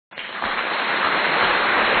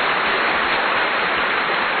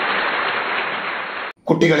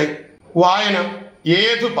കുട്ടികളെ, വായന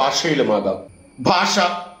ഏതു ഭാഷയിലുമാകാം. ഭാഷ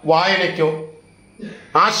വായനയ്ക്കോ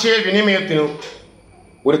ആശയവിനിമയത്തിനോ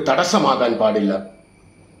ഒരു തടസ്സമാകാൻ പാടില്ല.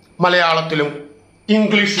 മലയാളത്തിലും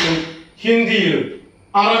ഇംഗ്ലീഷിലും ഹിന്ദിയിലും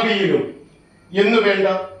അറബിയിലും എന്നുവേണ്ട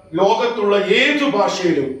ലോകത്തുള്ള ഏതു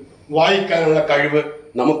ഭാഷയിലും വായിക്കാനുള്ള കഴിവ്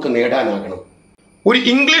നമുക്ക് നേടാനാകണം. ഒരു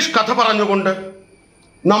ഇംഗ്ലീഷ് കഥ പറഞ്ഞുകൊണ്ട്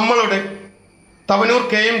നമ്മളുടെ തവനൂർ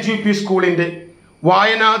KMGP സ്കൂളിന്റെ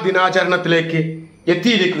വായനാ ദിനാചരണത്തിലേക്ക്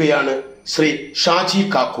എത്തിയിരിക്കുകയാണ് ശ്രീ ഷാജി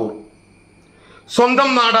കാക്കൂർ. സ്വന്തം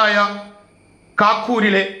നാടായ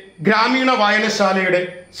കാക്കൂരിലെ ഗ്രാമീണ വായനശാലയുടെ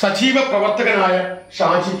സജീവ പ്രവർത്തകനായ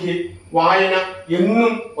ഷാജിക്ക് വായന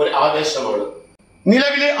എന്നും ഒരു ആവേശമാണ്.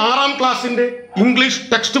 നിലവിലെ 6ാം ക്ലാസിന്റെ ഇംഗ്ലീഷ്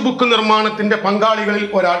ടെക്സ്റ്റ് ബുക്ക് നിർമ്മാണത്തിന്റെ പങ്കാളികളിൽ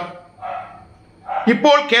ഒരാൾ.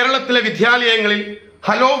 ഇപ്പോൾ കേരളത്തിലെ വിദ്യാലയങ്ങളിൽ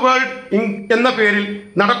ഹലോ വേൾഡ് എന്ന പേരിൽ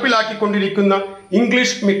നടപ്പിലാക്കിക്കൊണ്ടിരിക്കുന്ന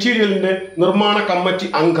ഇംഗ്ലീഷ് മെറ്റീരിയലിന്റെ നിർമ്മാണ കമ്മിറ്റി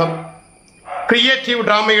അംഗം, ക്രിയേറ്റീവ്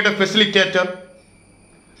ഡ്രാമയുടെ ഫെസിലിറ്റേറ്റർ,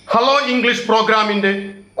 ഹലോ ഇംഗ്ലീഷ് പ്രോഗ്രാമിന്റെ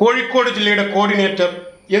കോഴിക്കോട് ജില്ലയുടെ കോർഡിനേറ്റർ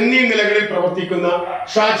എന്നീ നിലകളിൽ പ്രവർത്തിക്കുന്ന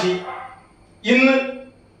ഷാജി ഇന്ന്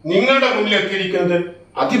നിങ്ങളുടെ മുന്നിൽ എത്തിയിരിക്കുന്നത്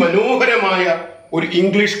അതിമനോഹരമായ ഒരു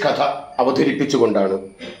ഇംഗ്ലീഷ് കഥ അവതരിപ്പിച്ചുകൊണ്ടാണ്.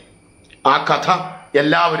 ആ കഥ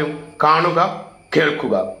എല്ലാവരും കാണുക,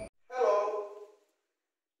 കേൾക്കുക. Hello,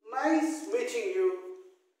 nice meeting you,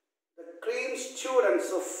 the green students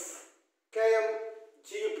of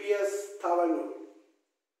KMGPS Thavanur.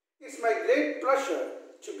 It's my great pleasure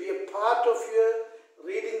to be a part of your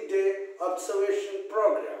Reading Day observation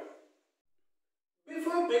program.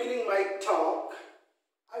 Before beginning my talk,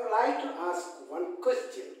 I would like to ask one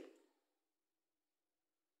question.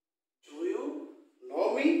 Do you know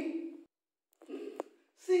me?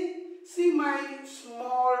 See my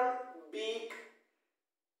small beak.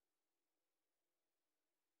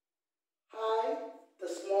 Hi, the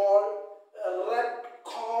small red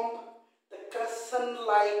comb, the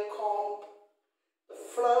crescent-like comb, the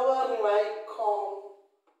flower-like comb.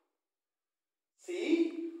 See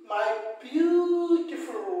my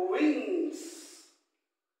beautiful wings.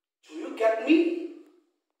 Do you get me?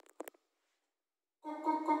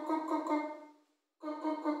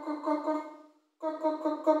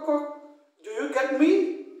 Do you get me?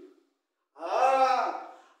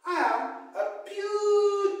 I am a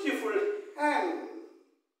beautiful hen,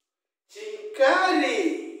 Chinkari.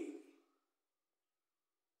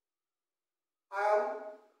 I am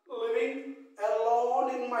living alone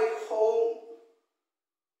in my home.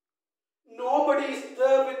 Nobody is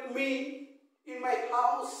there with me in my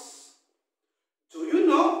house. Do you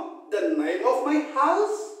know the name of my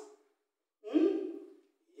house?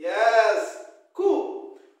 Yes, Coop.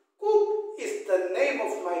 Coop is the name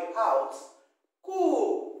of my house.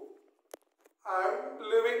 Coop. I'm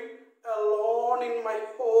living alone in my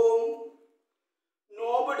home.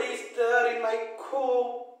 Nobody is there in my coop.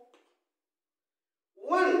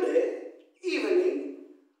 One day, evening,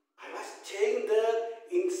 I was staying there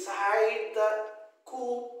inside the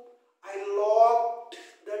coop. I locked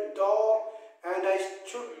the door and I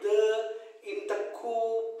stood there in the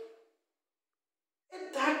coop. At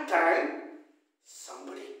that time,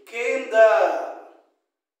 somebody came there.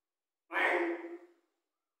 Bang,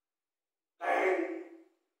 bang,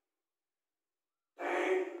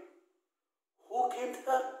 bang. Who came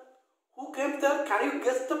there? Who came there? Can you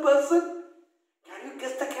guess the person? Can you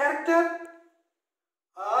guess the character?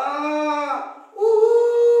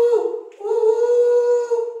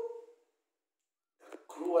 The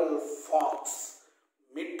cruel fox,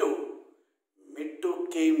 Mittu. Mittu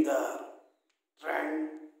came there. Rang,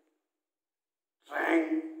 rang,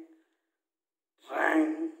 rang.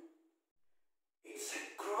 It's a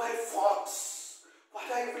cruel fox. What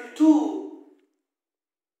I will do?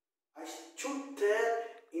 I stood there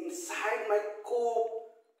inside my coop.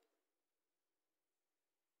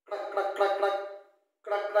 Cluck, cluck, cluck, cluck.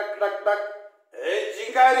 Cluck, cluck, cluck, cluck. Hey,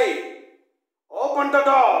 Jingari, open the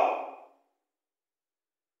door.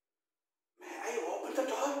 May I open the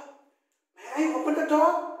door? May I open the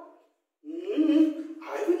door?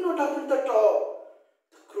 I will not open the door.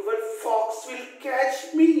 The cruel fox will catch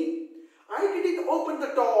me. I didn't open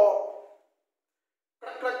the door.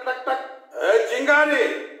 Cluck, cluck, cluck, cluck. Hey, Jingari,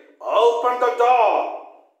 open the door.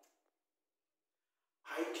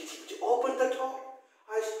 I didn't open the door.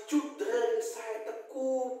 I stood there inside the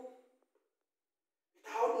coop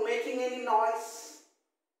without making any noise.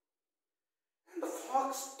 And the fox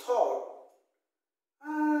thought,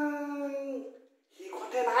 he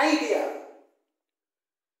got an idea.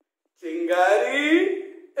 Chingari,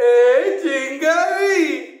 hey Chingari,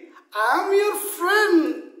 I'm your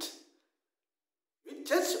friend. We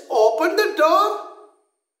just opened the door.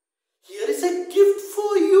 Here is a gift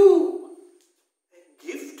for you. A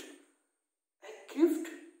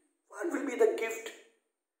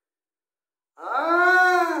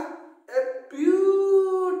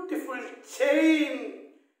chain.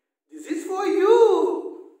 This is for you.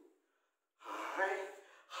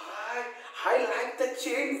 I like the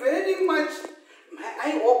chain very much. May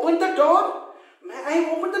I open the door? May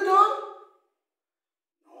I open the door?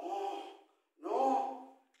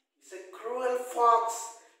 No. He's a cruel fox.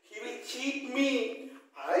 He will cheat me.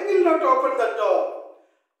 I will not open the door.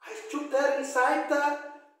 I stood there inside the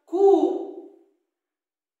coop.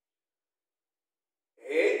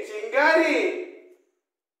 Hey, Chingari,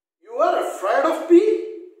 you are afraid of me?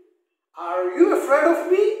 Are you afraid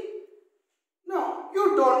of me? No,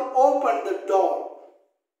 you don't open the door.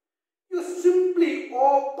 You simply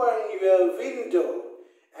open your window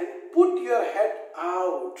and put your head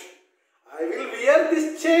out. I will wear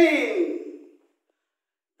this chain.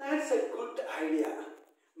 That's a good idea.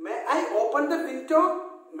 May I open the window?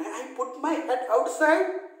 May I put my head outside?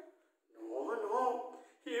 No.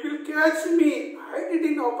 He will catch me. I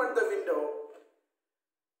didn't open the window.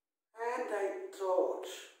 And I thought,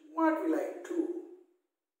 what will I do?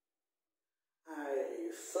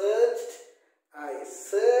 I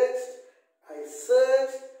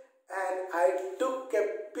searched, and I took a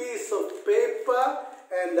piece of paper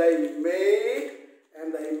and I made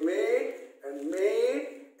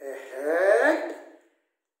a head,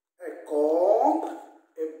 a comb, a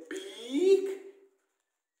beak,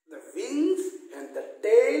 the wings and the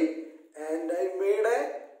tail, and I made a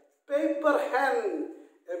paper hen,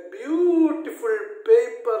 a beautiful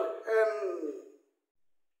paper hen.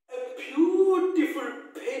 A beautiful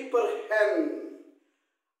paper hen.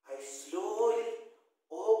 I slowly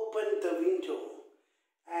opened the window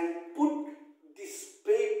and put this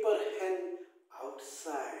paper hen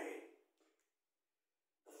outside.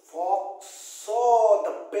 The fox saw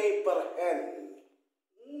the paper hen.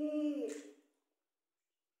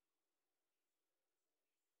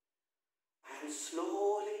 And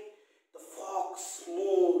slowly the fox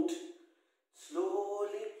moved.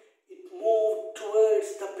 Slowly it moved towards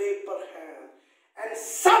the paper hen and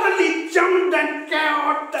suddenly jumped and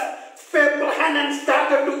caught the paper hen and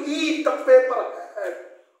started to eat the paper hen.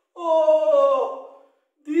 Oh,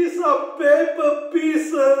 these are paper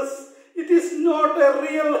pieces. It is not a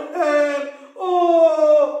real hen.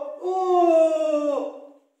 Oh.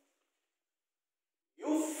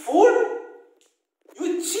 You fool!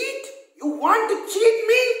 You cheat! You want to cheat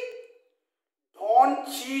me? Don't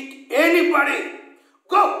cheat anybody.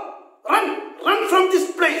 Go! Run from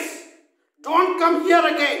this place. Don't come here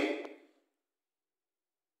again.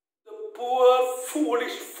 The poor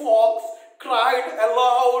foolish fox cried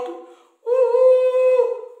aloud. Ooh.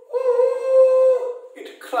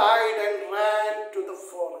 It cried and ran to the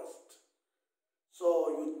forest. So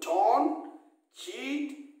you don't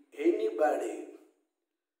cheat anybody.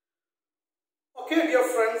 Okay, dear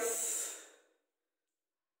friends.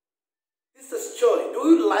 This is a story. Do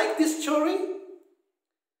you like this story?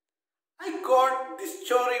 I got this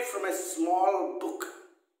story from a small book.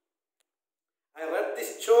 I read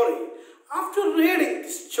this story. After reading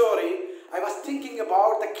this story, I was thinking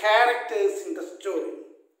about the characters in the story.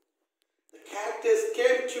 The characters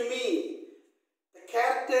came to me. The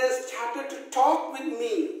characters started to talk with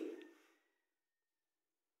me.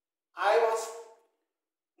 I was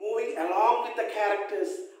moving along with the characters.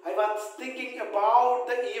 I was thinking about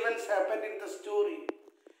the events happened in the story.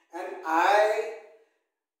 And I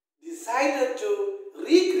decided to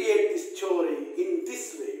recreate this story in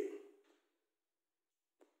this way.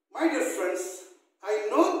 My dear friends, I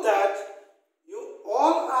know that you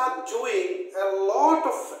all are doing a lot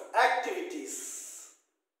of activities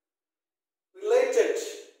related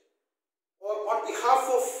or on behalf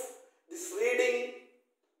of this reading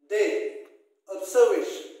day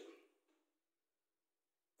observation.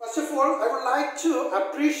 First of all, I would like to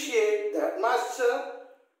appreciate the headmaster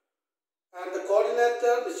and the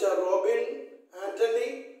coordinator, Mr. Robin Anthony,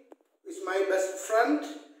 is my best friend,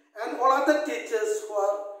 and all other teachers who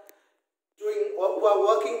are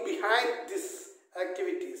working behind these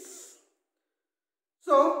activities.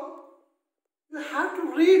 So, you have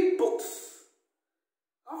to read books.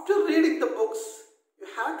 After reading the books, you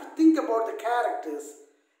have to think about the characters,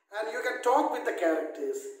 and you can talk with the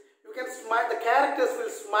characters. You can smile. The characters will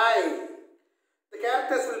smile. The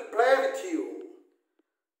characters will play with you.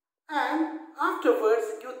 And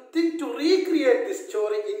afterwards, you think to recreate this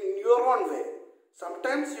story in your own way.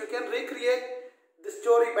 Sometimes you can recreate the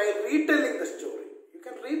story by retelling the story. You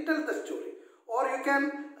can retell the story. Or you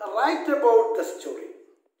can write about the story.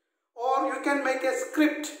 Or you can make a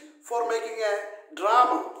script for making a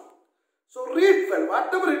drama. So read well,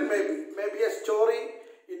 whatever it may be. It may be a story,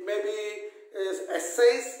 it may be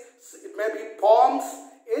essays, it may be poems.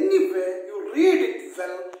 Anyway, you read it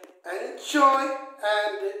well, enjoy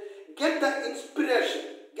and get the inspiration.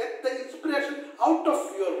 Get the inspiration out of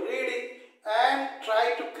your reading and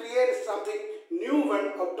try to create something new one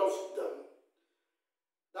out of them.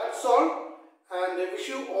 That's all, and I wish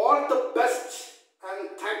you all the best, and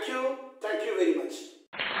thank you very much.